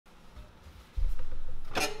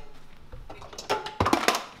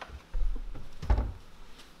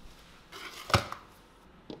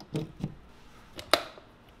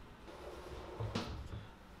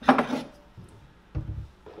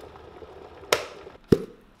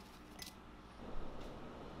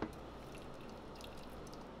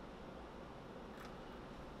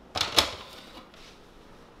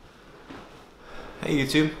Hey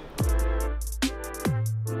YouTube.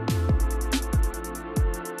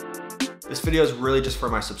 This video is really just for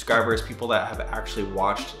my subscribers, people that have actually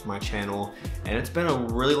watched my channel, and it's been a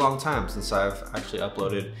really long time since I've actually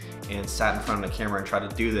uploaded and sat in front of the camera and tried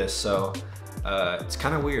to do this, so it's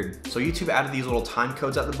kind of weird. So YouTube added these little time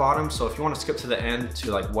codes at the bottom, so if you want to skip to the end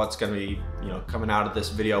to like what's going to be, coming out of this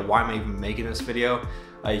video, why am I even making this video,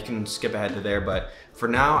 you can skip ahead to there, but for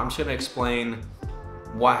now I'm just going to explain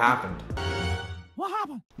what happened. What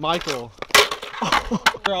happened? Michael.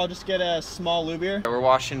 I'll just get a small lube here. We're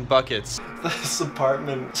washing buckets. This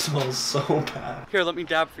apartment smells so bad. Here, let me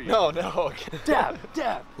dab for you. No.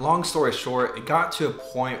 Dab. Long story short, it got to a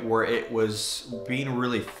point where it was being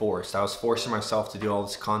really forced. I was forcing myself to do all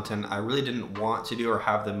this content I really didn't want to do or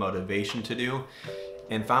have the motivation to do,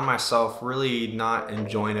 and found myself really not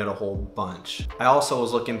enjoying it a whole bunch. I also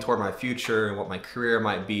was looking toward my future and what my career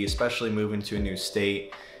might be, especially moving to a new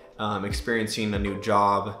state. Experiencing a new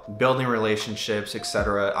job, building relationships,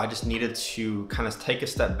 etc. I just needed to kind of take a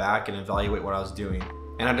step back and evaluate what I was doing.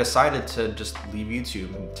 And I decided to just leave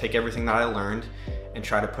YouTube and take everything that I learned and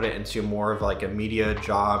try to put it into more of like a media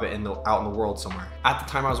job out in the world somewhere. At the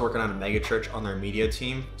time I was working on a mega church on their media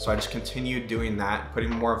team, so I just continued doing that,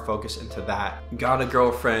 putting more focus into that. Got a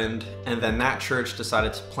girlfriend, and then that church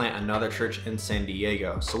decided to plant another church in San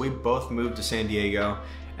Diego. So we both moved to San Diego,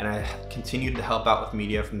 and I continued to help out with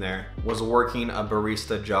media from there. Was working a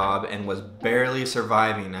barista job and was barely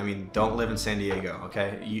surviving. I mean, don't live in San Diego,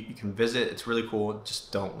 okay? You can visit, it's really cool,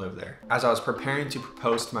 just don't live there. As I was preparing to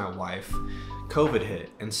propose to my wife, COVID hit,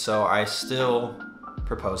 and so I still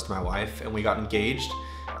proposed to my wife, and we got engaged.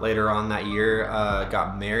 Later on that year,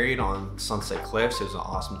 got married on Sunset Cliffs. It was an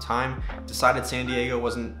awesome time. Decided San Diego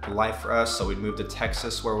wasn't the life for us, so we moved to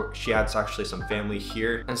Texas, where she had actually some family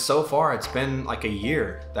here. And so far, it's been like a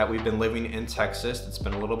year that we've been living in Texas. It's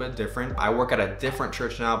been a little bit different. I work at a different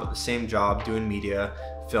church now, but the same job, doing media,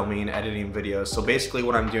 filming, editing videos. So basically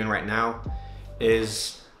what I'm doing right now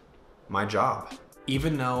is my job.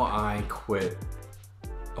 Even though I quit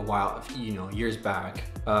a while, years back,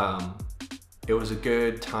 it was a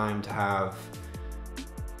good time to have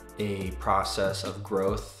a process of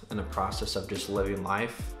growth and a process of just living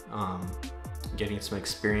life, getting some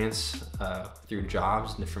experience through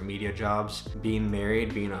jobs, different media jobs. Being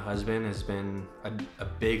married, being a husband has been a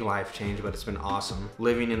big life change, but it's been awesome.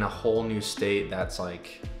 Living in a whole new state that's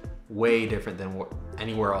like way different than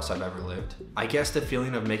anywhere else I've ever lived. I guess the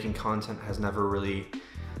feeling of making content has never really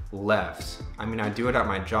left. I mean, I do it at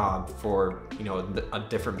my job for, a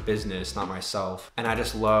different business, not myself. And I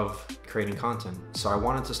just love creating content. So I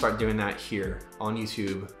wanted to start doing that here on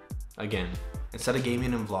YouTube again. Instead of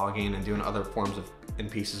gaming and vlogging and doing other forms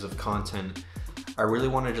and pieces of content, I really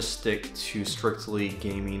want to just stick to strictly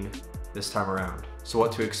gaming this time around. So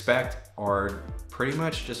what to expect are pretty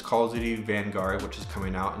much just Call of Duty Vanguard, which is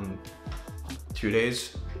coming out in 2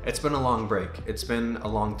 days. It's been a long break. It's been a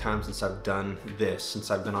long time since I've done this, since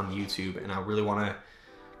I've been on YouTube, and I really want to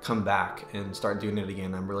come back and start doing it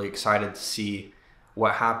again. I'm really excited to see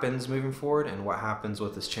what happens moving forward and what happens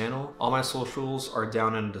with this channel. All my socials are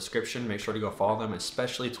down in the description. Make sure to go follow them,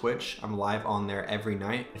 especially Twitch. I'm live on there every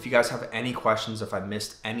night. If you guys have any questions, if I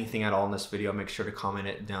missed anything at all in this video, make sure to comment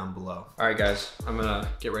it down below. All right, guys, I'm gonna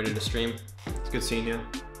get ready to stream. It's good seeing you.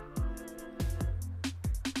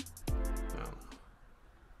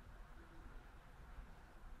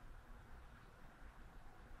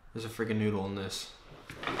 There's a freaking noodle in this.